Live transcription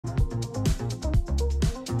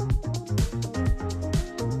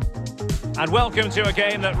And welcome to a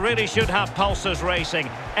game that really should have pulses racing.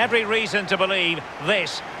 Every reason to believe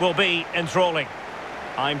this will be enthralling.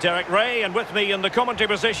 I'm Derek Ray, and with me in the commentary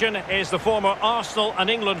position is the former Arsenal and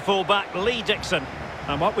England fullback Lee Dixon.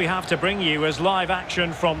 And what we have to bring you is live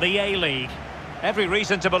action from the A-League. Every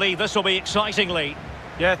reason to believe this will be exciting, Lee.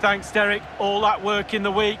 Yeah, thanks, Derek. All that work in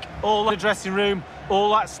the week, all the dressing room,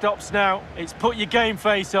 all that stops now. It's put your game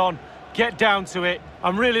face on, get down to it.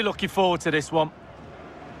 I'm really looking forward to this one.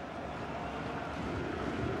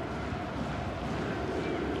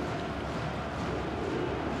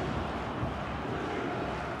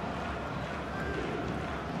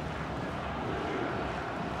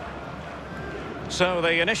 So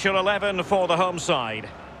the initial 11 for the home side.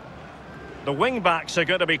 The wing-backs are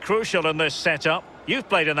going to be crucial in this setup. You've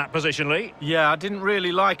played in that position, Lee. Yeah, I didn't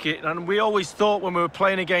really like it, and we always thought when we were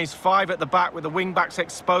playing against five at the back with the wing-backs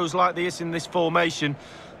exposed like this in this formation,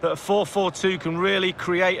 that a 4-4-2 can really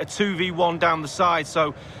create a 2v1 down the side,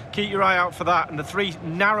 so keep your eye out for that. And the three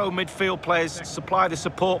narrow midfield players supply the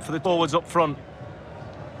support for the forwards up front.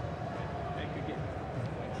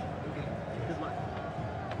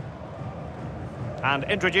 And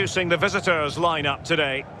introducing the visitors lineup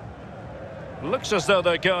today. Looks as though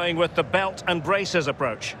they're going with the belt and braces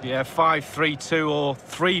approach. Yeah, 5-3-2 or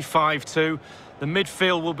 3-5-2. The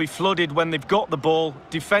midfield will be flooded when they've got the ball.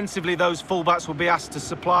 Defensively, those fullbacks will be asked to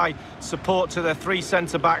supply support to their three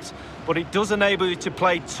centre-backs, but it does enable you to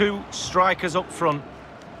play two strikers up front.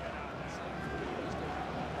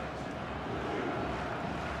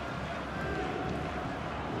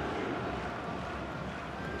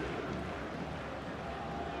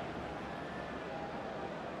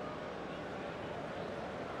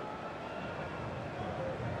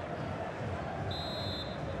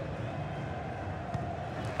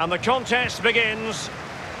 And the contest begins.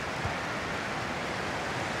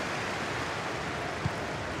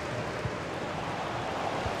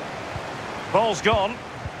 Ball's gone.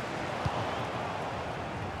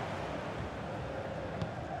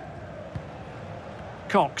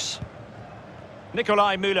 Cox.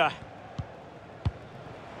 Nikolai Müller.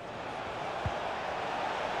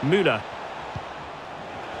 Müller.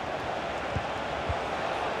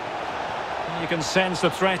 You can sense the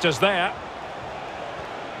threat is there.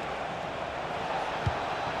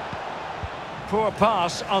 Poor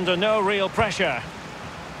pass under no real pressure.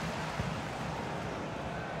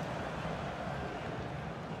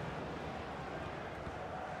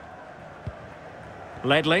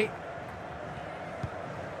 Ledley.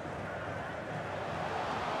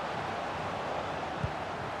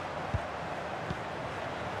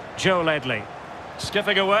 Joe Ledley.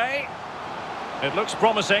 Skipping away. It looks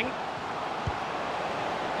promising.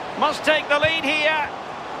 Must take the lead here.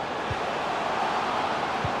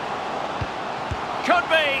 Could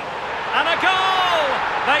be, and a goal!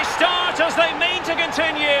 They start as they mean to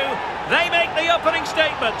continue. They make the opening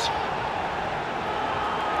statement.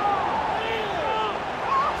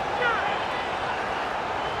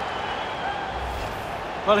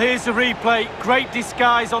 Well, here's the replay. Great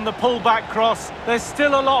disguise on the pull-back cross. There's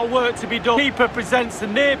still a lot of work to be done. The keeper presents the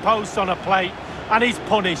near post on a plate, and he's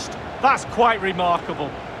punished. That's quite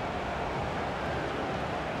remarkable.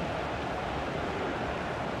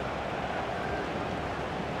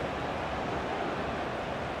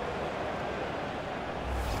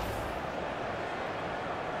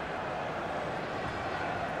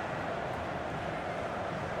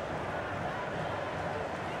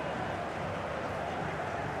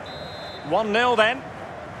 One 0 then.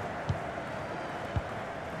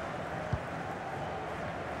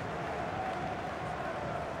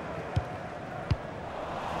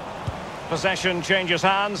 Possession changes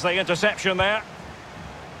hands, the interception there.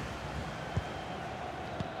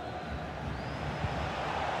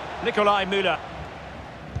 Nikolai Müller.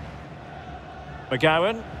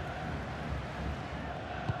 McGowan.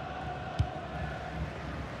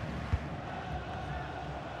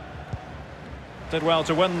 Did well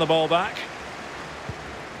to win the ball back.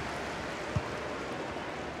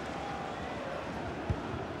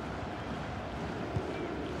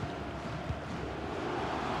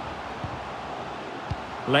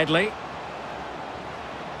 Ledley.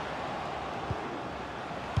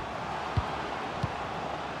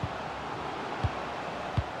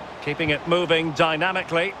 Keeping it moving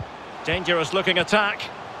dynamically. Dangerous looking attack.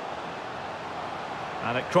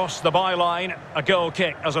 And it crossed the byline. A goal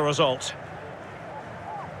kick as a result.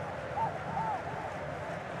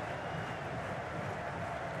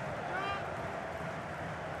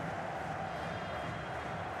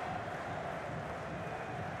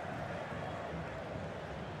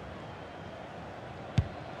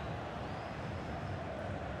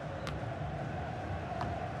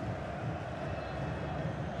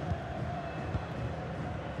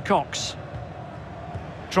 Cox.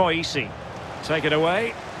 Troisi. Take it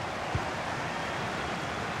away.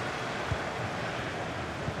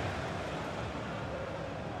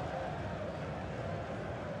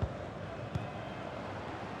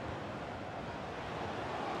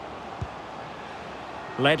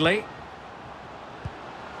 Ledley.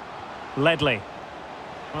 Ledley.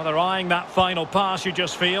 Well, they're eyeing that final pass, you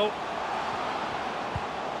just feel.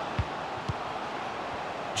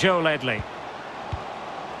 Joe Ledley.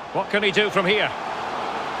 What can he do from here?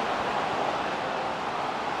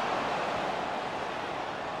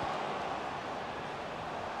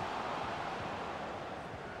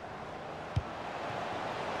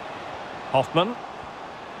 Hoffman.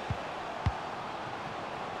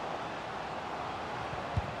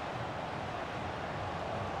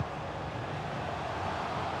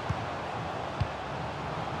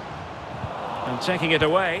 And taking it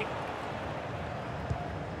away.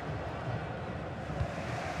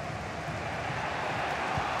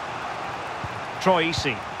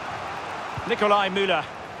 Troisi. Nikolai Müller.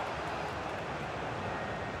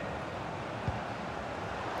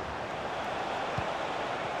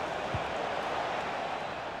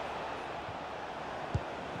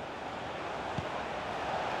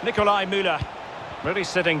 Nikolai Müller. Really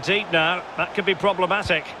sitting deep now. That could be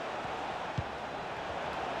problematic.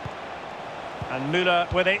 And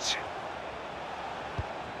Müller with it.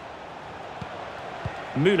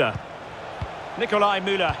 Müller. Nikolai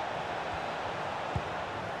Müller.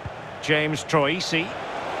 James Troisi.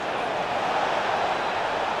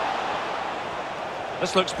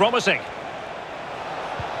 This looks promising.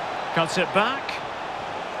 Cuts it back.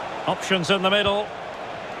 Options in the middle.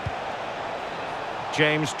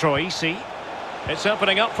 James Troisi. It's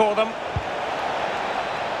opening up for them.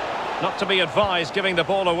 Not to be advised giving the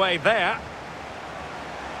ball away there.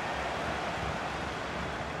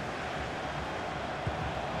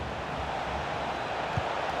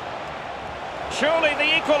 Surely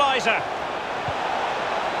the equaliser.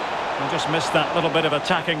 I just missed that little bit of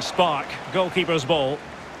attacking spark. Goalkeeper's ball.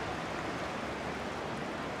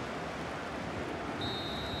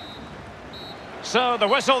 So the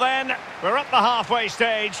whistle then. We're at the halfway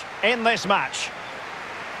stage in this match.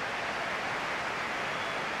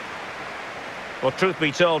 Well, truth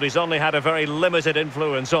be told, he's only had a very limited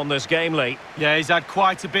influence on this game, Lee. Yeah, he's had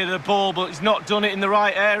quite a bit of the ball, but he's not done it in the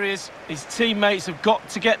right areas. His teammates have got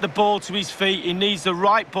to get the ball to his feet. He needs the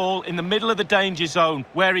right ball in the middle of the danger zone,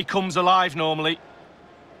 where he comes alive normally.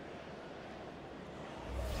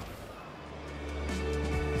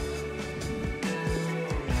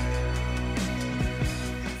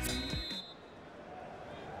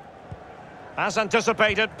 As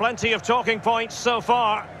anticipated, plenty of talking points so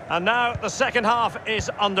far. And now the second half is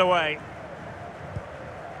underway.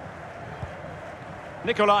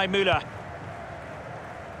 Nikolai Müller.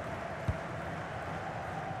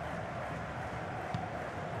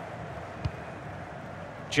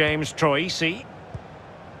 James Troisi.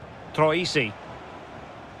 Troisi.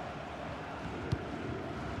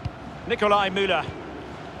 Nikolai Müller.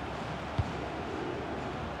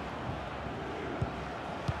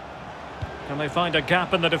 Can they find a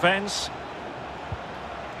gap in the defence?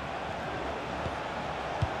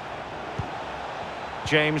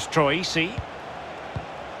 James Troisi.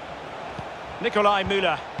 Nikolai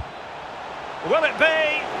Müller. Will it be?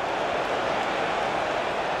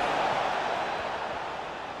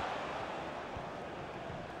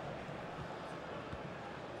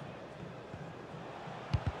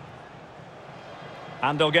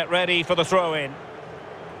 And they'll get ready for the throw-in.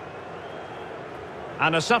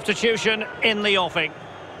 And a substitution in the offing.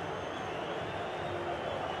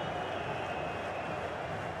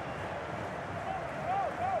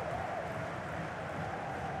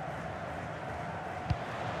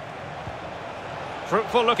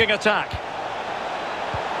 Fruitful looking attack.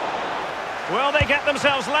 Will they get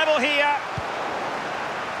themselves level here?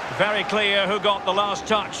 Very clear who got the last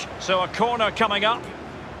touch. So a corner coming up.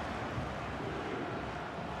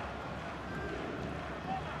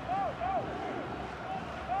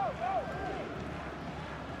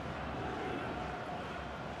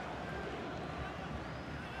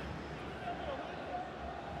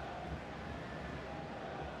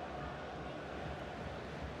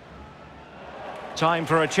 Time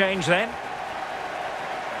for a change then.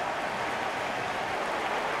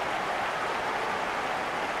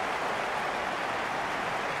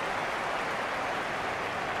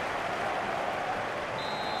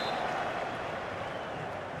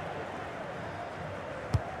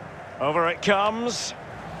 Over it comes.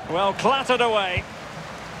 Well, clattered away.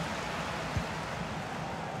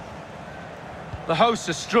 The hosts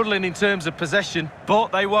are struggling in terms of possession,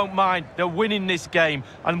 but they won't mind. They're winning this game.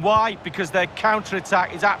 And why? Because their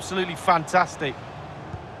counter-attack is absolutely fantastic.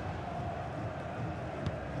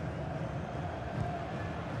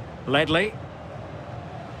 Ledley.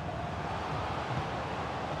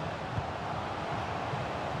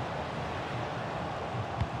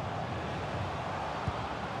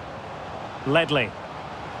 Ledley.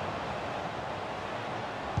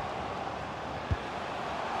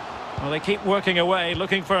 Well, they keep working away,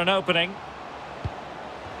 looking for an opening.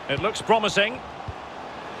 It looks promising.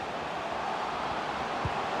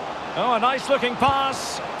 Oh, a nice-looking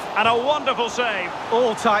pass. And a wonderful save.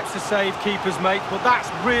 All types of save keepers make, but that's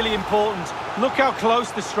really important. Look how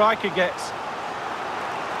close the striker gets.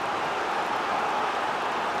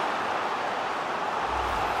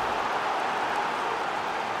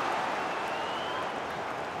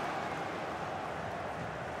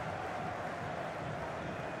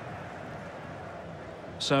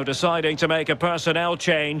 So deciding to make a personnel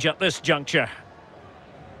change at this juncture.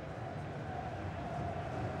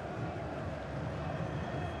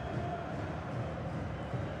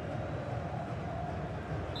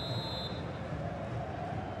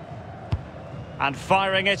 And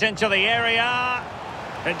firing it into the area.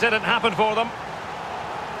 It didn't happen for them.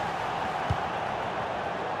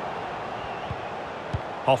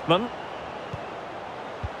 Hoffman.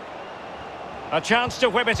 A chance to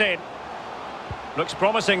whip it in. Looks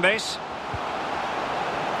promising, this.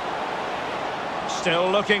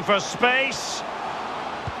 Still looking for space.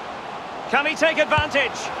 Can he take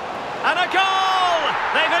advantage? And a goal!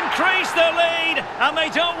 They've increased their lead, and they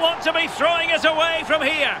don't want to be throwing it away from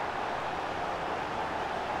here.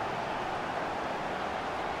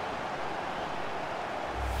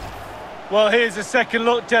 Well, here's a second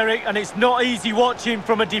look, Derek, and it's not easy watching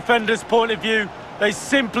from a defender's point of view. They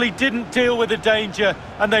simply didn't deal with the danger,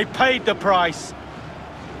 and they paid the price.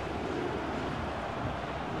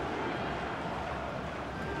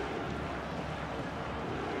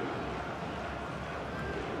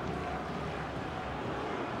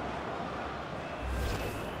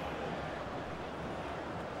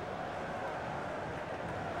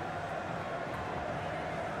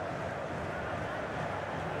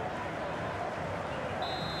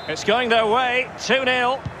 It's going their way,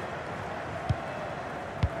 2-0.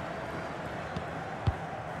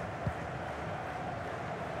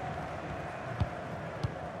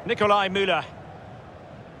 Nikolai Müller.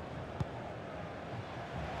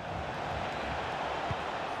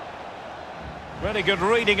 Really good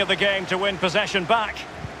reading of the game to win possession back.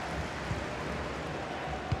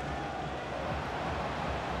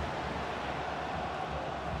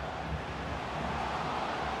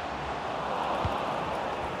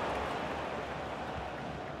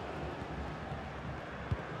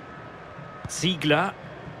 Ziegler.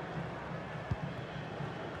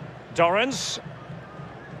 Dorrans.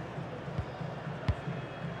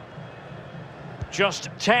 Just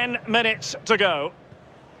 10 minutes to go.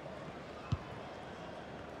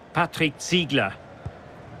 Patrick Ziegler.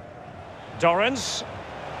 Dorrans.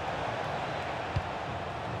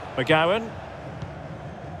 McGowan.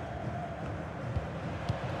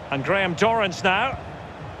 And Graham Dorrans now.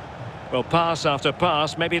 Well, pass after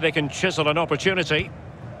pass, maybe they can chisel an opportunity.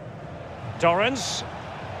 Dorrans.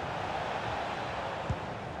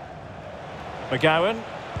 McGowan.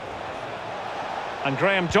 And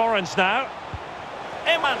Graham Dorrans now.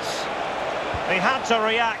 Emmons. They had to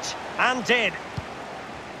react, and did.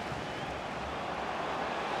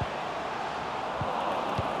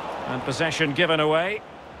 And possession given away.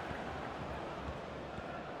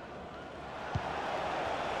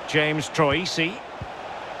 James Troisi.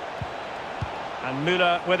 And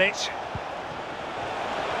Müller with it.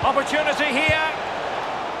 Opportunity here.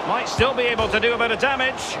 Might still be able to do a bit of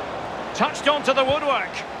damage. Touched onto the woodwork.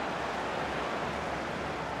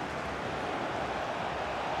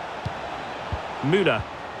 Müller.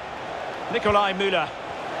 Nikolai Müller.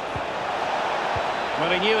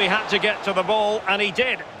 Well, he knew he had to get to the ball, and he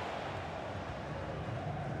did.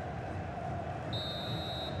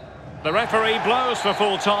 The referee blows for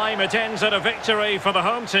full time. It ends at a victory for the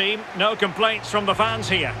home team. No complaints from the fans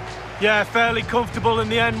here. Yeah, fairly comfortable in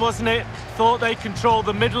the end, wasn't it? Thought they controlled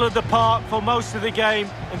the middle of the park for most of the game.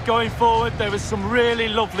 And going forward, there was some really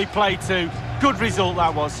lovely play too. Good result,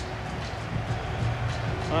 that was.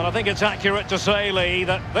 Well, I think it's accurate to say, Lee,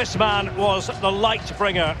 that this man was the light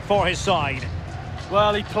bringer for his side.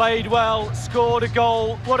 Well, he played well, scored a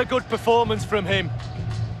goal. What a good performance from him.